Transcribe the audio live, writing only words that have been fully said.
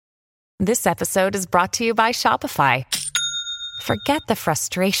This episode is brought to you by Shopify. Forget the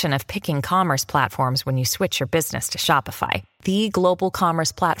frustration of picking commerce platforms when you switch your business to Shopify, the global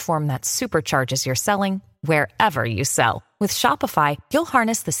commerce platform that supercharges your selling wherever you sell. With Shopify, you'll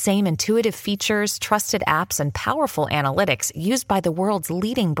harness the same intuitive features, trusted apps, and powerful analytics used by the world's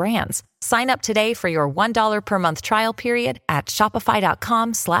leading brands. Sign up today for your $1 per month trial period at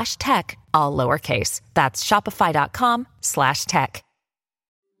shopify.com/tech, all lowercase. That's shopify.com/tech.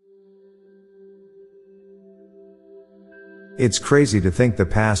 It's crazy to think the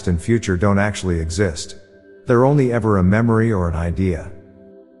past and future don't actually exist. They're only ever a memory or an idea.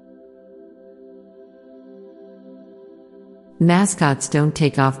 Mascots don't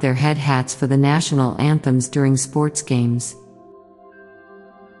take off their head hats for the national anthems during sports games.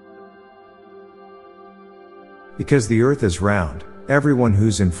 Because the earth is round, everyone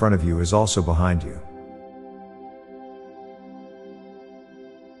who's in front of you is also behind you.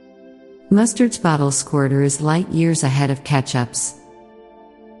 Mustard's bottle squirter is light years ahead of ketchup's.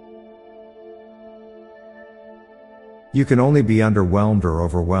 You can only be underwhelmed or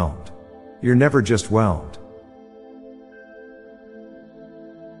overwhelmed. You're never just whelmed.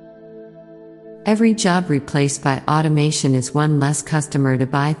 Every job replaced by automation is one less customer to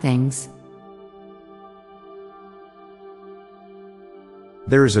buy things.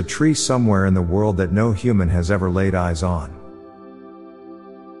 There is a tree somewhere in the world that no human has ever laid eyes on.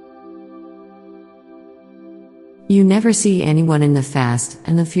 You never see anyone in the Fast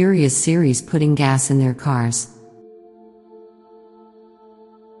and the Furious series putting gas in their cars.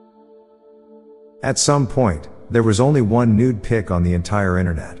 At some point, there was only one nude pic on the entire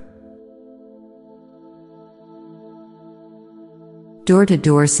internet.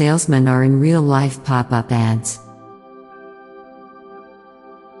 Door-to-door salesmen are in real-life pop-up ads.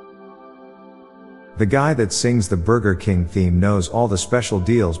 The guy that sings the Burger King theme knows all the special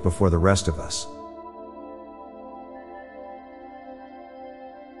deals before the rest of us.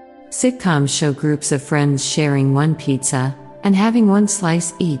 Sitcoms show groups of friends sharing one pizza, and having one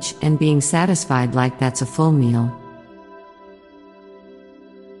slice each and being satisfied like that's a full meal.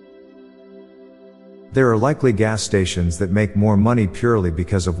 There are likely gas stations that make more money purely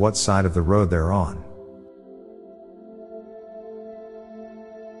because of what side of the road they're on.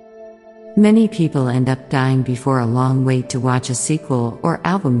 Many people end up dying before a long wait to watch a sequel or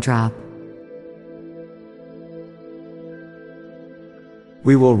album drop.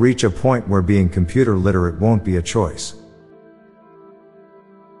 We will reach a point where being computer literate won't be a choice.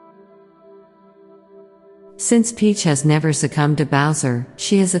 Since Peach has never succumbed to Bowser,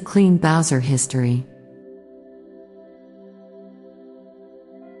 she has a clean Bowser history.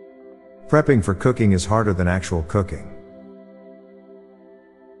 Prepping for cooking is harder than actual cooking.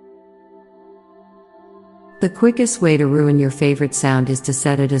 The quickest way to ruin your favorite sound is to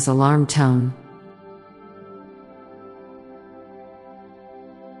set it as alarm tone.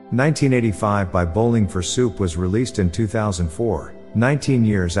 1985 by Bowling for Soup was released in 2004, 19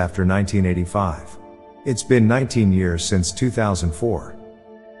 years after 1985. It's been 19 years since 2004.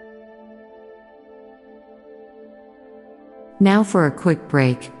 Now for a quick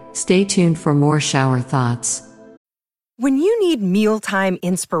break, stay tuned for more shower thoughts. When you need mealtime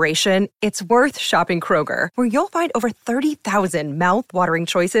inspiration, it's worth shopping Kroger, where you'll find over 30,000 mouth-watering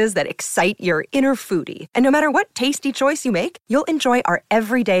choices that excite your inner foodie. And no matter what tasty choice you make, you'll enjoy our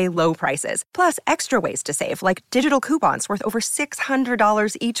everyday low prices, plus extra ways to save, like digital coupons worth over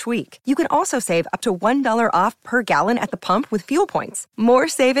 $600 each week. You can also save up to $1 off per gallon at the pump with fuel points. More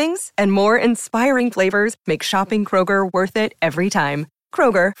savings and more inspiring flavors make shopping Kroger worth it every time.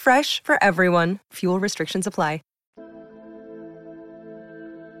 Kroger, fresh for everyone. Fuel restrictions apply.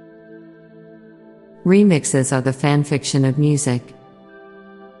 Remixes are the fanfiction of music.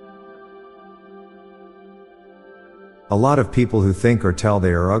 A lot of people who think or tell they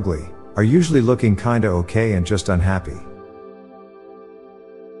are ugly are usually looking kinda okay and just unhappy.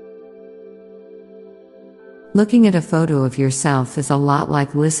 Looking at a photo of yourself is a lot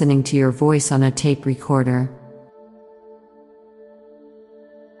like listening to your voice on a tape recorder.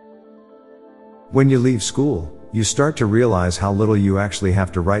 When you leave school, you start to realize how little you actually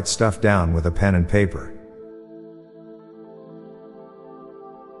have to write stuff down with a pen and paper.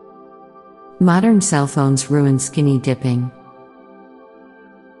 Modern cell phones ruin skinny dipping.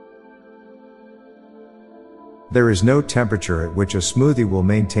 There is no temperature at which a smoothie will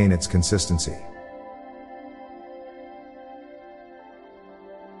maintain its consistency.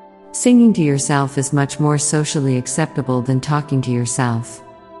 Singing to yourself is much more socially acceptable than talking to yourself.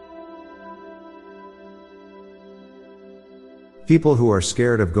 People who are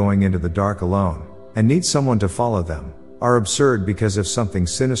scared of going into the dark alone, and need someone to follow them, are absurd because if something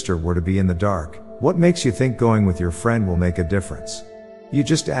sinister were to be in the dark, what makes you think going with your friend will make a difference? You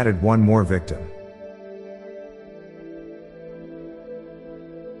just added one more victim.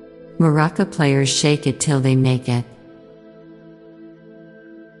 Maraca players shake it till they make it.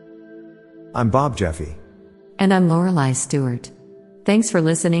 I'm Bob Jeffy. And I'm Lorelei Stewart. Thanks for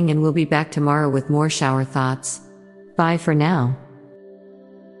listening, and we'll be back tomorrow with more shower thoughts. Bye for now.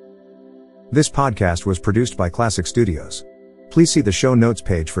 This podcast was produced by Classic Studios. Please see the show notes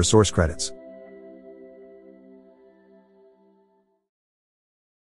page for source credits.